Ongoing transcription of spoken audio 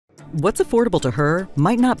What's affordable to her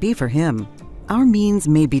might not be for him. Our means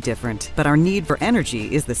may be different, but our need for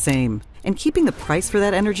energy is the same. And keeping the price for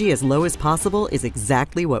that energy as low as possible is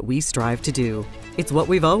exactly what we strive to do. It's what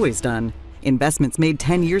we've always done. Investments made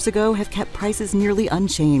 10 years ago have kept prices nearly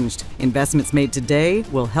unchanged. Investments made today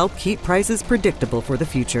will help keep prices predictable for the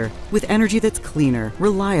future, with energy that's cleaner,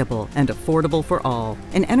 reliable, and affordable for all.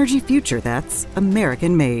 An energy future that's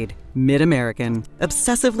American-made. Mid-American.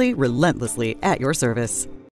 Obsessively, relentlessly at your service.